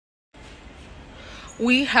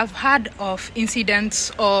we have heard of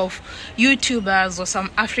incidents of YouTubers or some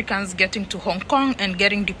Africans getting to Hong Kong and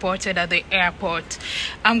getting deported at the airport.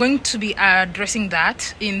 I'm going to be addressing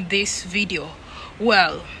that in this video.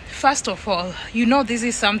 Well, first of all, you know this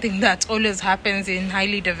is something that always happens in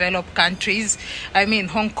highly developed countries. I mean,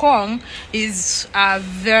 Hong Kong is a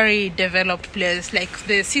very developed place. Like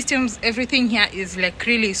the systems, everything here is like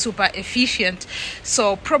really super efficient.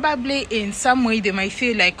 So probably in some way they might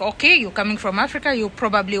feel like, okay, you're coming from Africa, you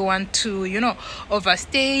probably want to, you know,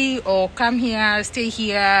 overstay or come here, stay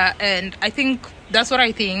here. And I think that's what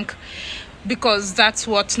I think, because that's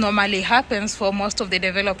what normally happens for most of the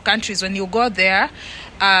developed countries. When you go there,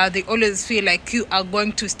 they always feel like you are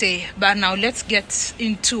going to stay. But now let's get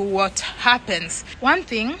into what happens. One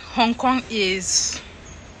thing, Hong Kong is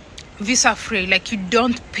visa free, like you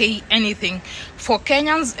don't pay anything. For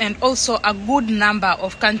Kenyans and also a good number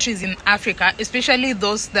of countries in Africa, especially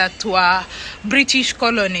those that were British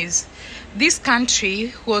colonies. This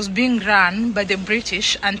country was being run by the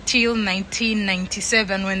British until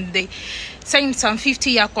 1997, when they signed some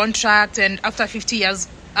 50-year contract, and after 50 years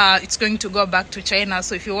it's going to go back to China.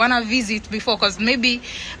 So if you want to visit before, because maybe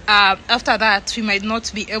after that we might not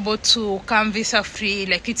be able to come visa free.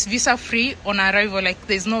 Like it's visa free on arrival, like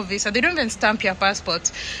there's no visa, they don't even stamp your passport,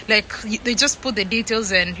 like they just put the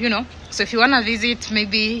details and you know. So if you want to visit,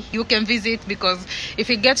 maybe you can visit, because if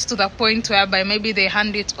it gets to the point whereby maybe they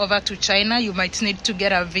hand it over to China, you might need to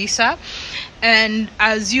get a visa. And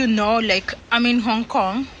as you know, like I'm in Hong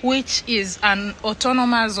Kong, which is an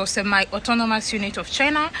autonomous or semi-autonomous unit of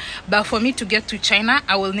China, but for me to get to China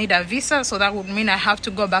I will need a visa, so that would mean I have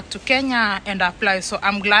to go back to Kenya and apply. So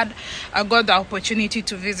I'm glad I got the opportunity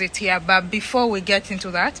to visit here. But before we get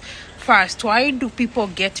into that, first, why do people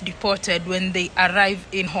get deported when they arrive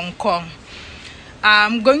in Hong Kong?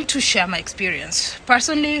 I'm going to share my experience.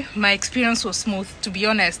 Personally, my experience was smooth, to be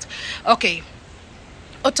honest. Okay,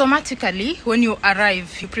 automatically when you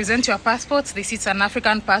arrive, you present your passport. This is an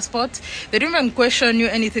African passport. They don't even question you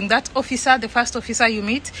anything. That officer, the first officer you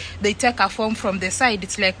meet, they take a form from the side.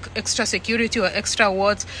 It's like extra security or extra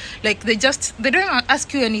what, like they don't even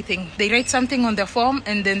ask you anything. They write something on the form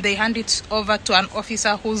and then they hand it over to an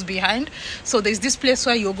officer who's behind. So there's this place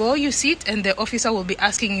where you go, you sit, and the officer will be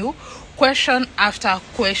asking you question after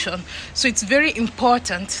question. So it's very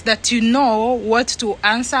important that you know what to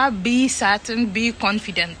answer, be certain, be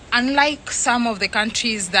confident. Unlike some of the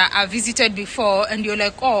countries that I visited before and you're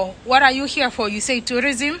like, oh, what are you here for? You say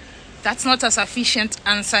tourism. That's not a sufficient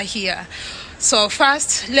answer here. So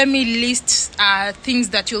first, let me list things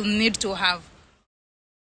that you'll need to have.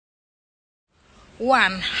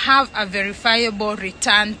 1, have a verifiable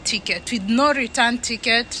return ticket. With no return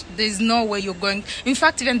ticket, there's no way you're going. In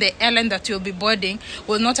fact, even the airline that you'll be boarding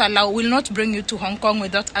will not bring you to Hong Kong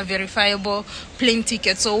without a verifiable plane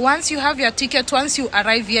ticket. So once you have your ticket, once you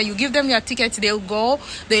arrive here, you give them your ticket,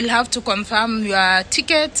 they'll have to confirm your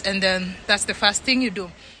ticket, and then that's the first thing you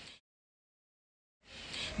do.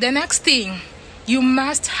 The next thing, you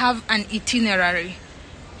must have an itinerary.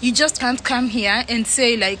 You just can't come here and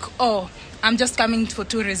say like, oh, I'm just coming for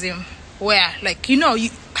tourism. Where? Like, you know, you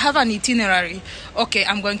have an itinerary. Okay,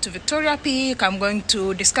 I'm going to Victoria Peak, I'm going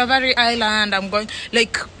to Discovery Island, I'm going,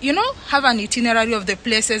 like, you know, have an itinerary of the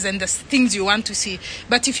places and the things you want to see.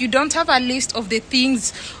 But if you don't have a list of the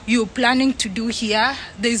things you're planning to do here,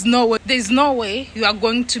 there's no way you are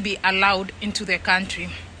going to be allowed into the country.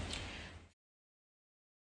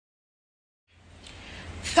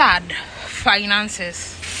 Third,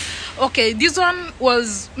 finances. Okay, this one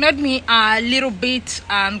made me a little bit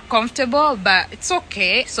uncomfortable, but it's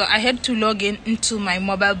okay. So I had to log into my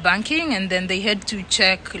mobile banking, and then they had to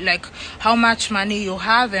check like how much money you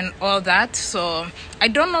have and all that. So I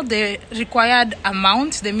don't know the required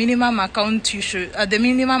amount, the minimum amount you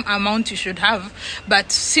should have, but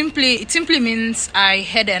it simply means I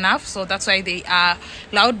had enough. So that's why they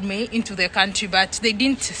allowed me into the country. But they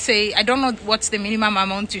didn't say, I don't know what's the minimum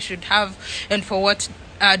amount you should have and for what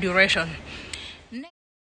duration.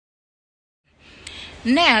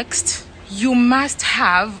 Next, you must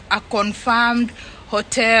have a confirmed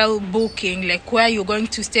hotel booking, like where you're going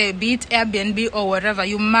to stay, be it Airbnb or whatever.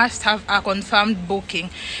 You must have a confirmed booking,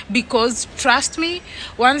 because trust me,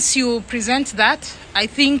 once you present that, I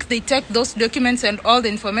think they take those documents and all the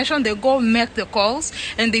information, they go make the calls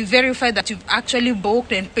and they verify that you've actually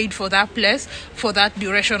booked and paid for that place for that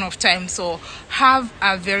duration of time. So have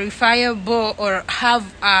a verifiable or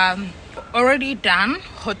have already done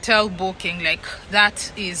hotel booking, like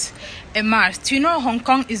that is a must. You know, Hong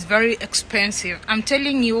Kong is very expensive. I'm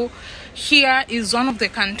telling you, here is one of the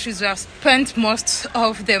countries where I've spent most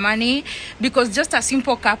of the money, because just a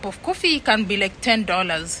simple cup of coffee can be like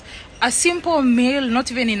 $10. A simple meal,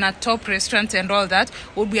 not even in a top restaurant and all that,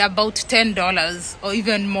 would be about $10 or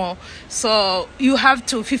even more. So you have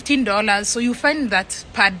to $15. So you find that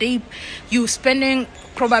per day you're spending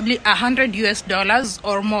probably $100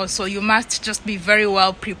 or more. So you must just be very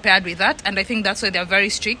well prepared with that. And I think that's why they're very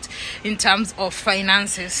strict in terms of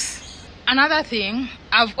finances. Another thing,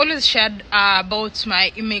 I've always shared about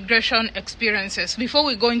my immigration experiences before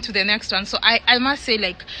we go into the next one. So I must say,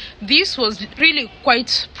 like, this was really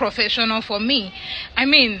quite professional for me. I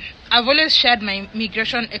mean, I've always shared my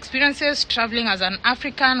immigration experiences traveling as an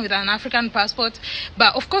African with an African passport.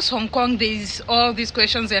 But of course, Hong Kong, there's all these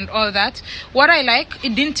questions and all that. What I like,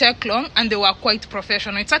 it didn't take long and they were quite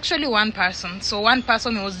professional. It's actually one person. So one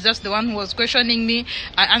person was just the one who was questioning me.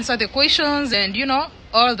 I answered the questions and, you know,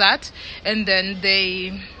 all that, and then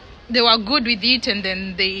they were good with it, and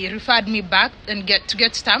then they referred me back and get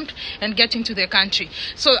stamped and get into the country.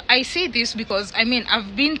 So I say this because, I mean,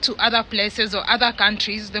 I've been to other places or other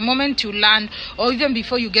countries. The moment you land, or even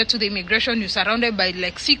before you get to the immigration, you're surrounded by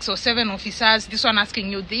like 6 or 7 officers, this one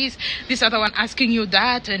asking you this other one asking you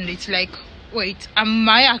that, and it's like, wait, am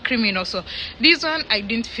I a criminal? So this one I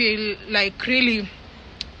didn't feel like really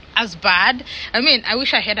as bad. I mean, I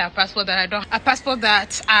wish I had a passport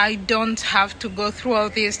that I don't have to go through all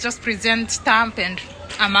this, just present, stamp, and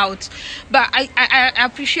I'm out. But I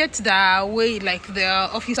appreciate the way like the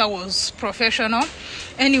officer was professional.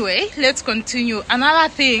 Anyway, let's continue.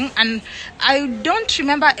 Another thing, and I don't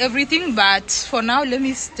remember everything, but for now let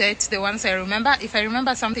me state the ones I remember. If I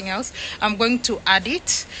remember something else, I'm going to add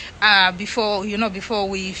it before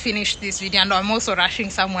we finish this video. And I'm also rushing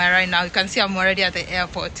somewhere right now. You can see I'm already at the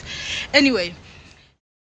airport. Anyway,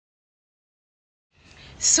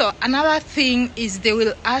 so another thing is they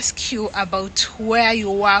will ask you about where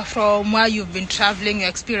you are from, where you've been traveling, your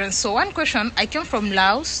experience. So one question, I came from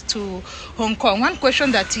Laos to Hong Kong. One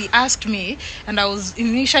question that he asked me, and I was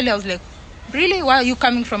like, really, where are you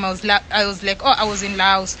coming from? I was like, oh, I was in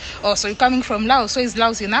Laos. Oh, so you're coming from Laos, so is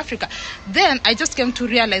Laos in Africa? Then I just came to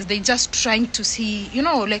realize they just trying to see, you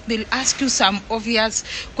know, like they'll ask you some obvious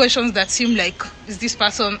questions that seem like, is this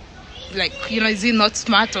person, like, you know, is he not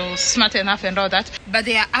smart or smart enough and all that? But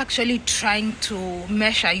they are actually trying to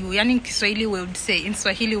measure you. Yani in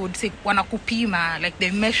Swahili would say, wanakupima, like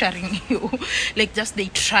they're measuring you, like just they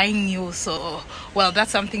trying you. So, well,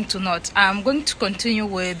 that's something to note. I'm going to continue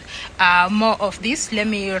with more of this. Let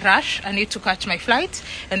me rush. I need to catch my flight,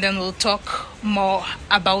 and then we'll talk more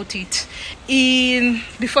about it.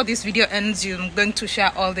 Before this video ends, I'm going to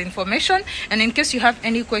share all the information, and in case you have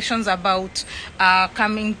any questions about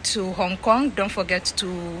coming to Hong Kong, don't forget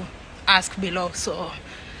to ask below. So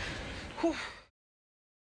whew.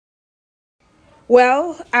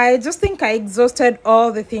 Well, I just think I exhausted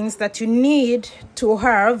all the things that you need to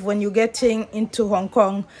have when you're getting into Hong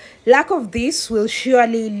Kong. Lack of this will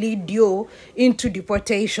surely lead you into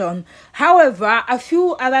deportation. However, a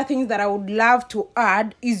few other things that I would love to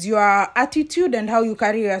add is your attitude and how you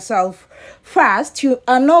carry yourself. First, you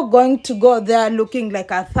are not going to go there looking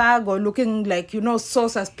like a thug or looking like, you know, so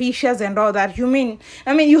suspicious and all that. I mean,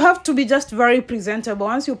 you have to be just very presentable.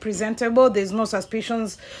 Once you're presentable, there's no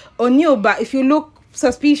suspicions on you. But if you look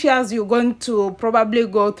suspicious, you're going to probably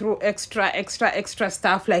go through extra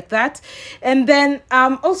stuff like that. And then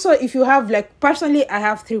also, if you have, like, personally, I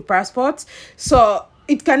have 3 passports, so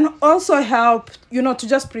it can also help, you know, to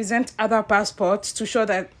just present other passports to show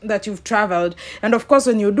that you've traveled. And of course,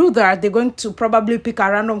 when you do that, they're going to probably pick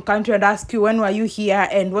a random country and ask you, when were you here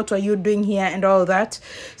and what were you doing here and all that.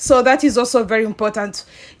 So that is also very important.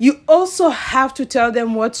 You also have to tell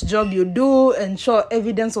them what job you do and show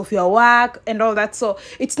evidence of your work and all that. So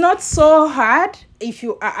it's not so hard if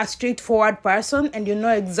you are a straightforward person and you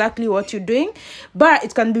know exactly what you're doing, but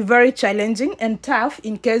it can be very challenging and tough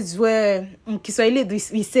in case where, in Kiswahili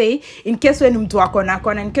we say, in case when mtu wako na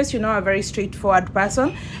kona, in case you know a very straightforward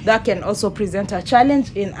person, that can also present a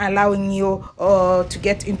challenge in allowing you to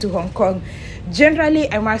get into Hong Kong.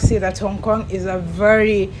 Generally, I must say that Hong Kong is a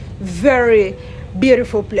very, very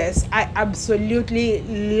beautiful place. I absolutely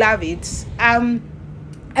love it.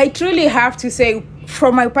 I truly have to say,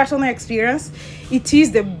 from my personal experience, it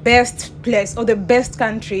is the best place or the best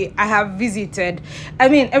country I have visited. I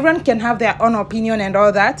mean, everyone can have their own opinion and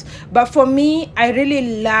all that, but for me, I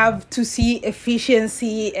really love to see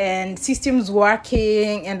efficiency and systems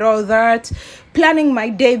working and all that. Planning my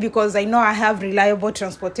day, because I know I have reliable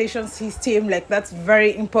transportation system. Like, that's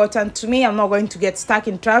very important to me. I'm not going to get stuck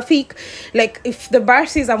in traffic. Like, if the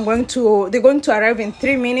bus says they're going to arrive in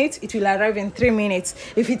 3 minutes, it will arrive in 3 minutes.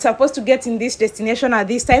 If it's supposed to get in this destination at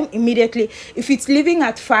this time, immediately. If it's leaving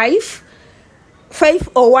at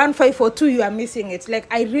 5:01, 5:02, you are missing it.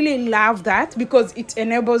 Like, I really love that because it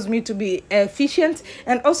enables me to be efficient.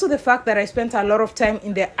 And also the fact that I spent a lot of time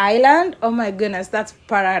in the island, oh my goodness, that's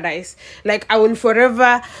paradise. Like, I will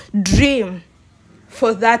forever dream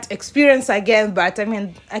for that experience again. But I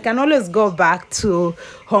mean, I can always go back to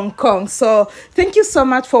Hong Kong. So thank you so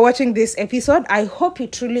much for watching this episode. I hope you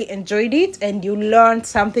truly enjoyed it and you learned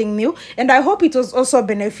something new, and I hope it was also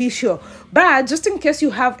beneficial. But just in case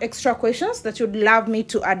you have extra questions that you'd love me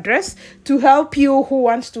to address to help you who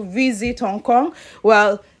wants to visit Hong Kong,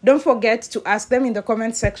 well, don't forget to ask them in the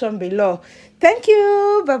comment section below. Thank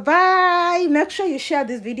you. Bye-bye. Make sure you share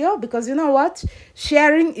this video, because you know what?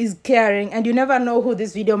 Sharing is caring, and you never know who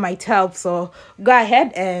this video might help. So go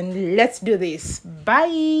ahead and let's do this.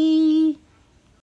 Bye.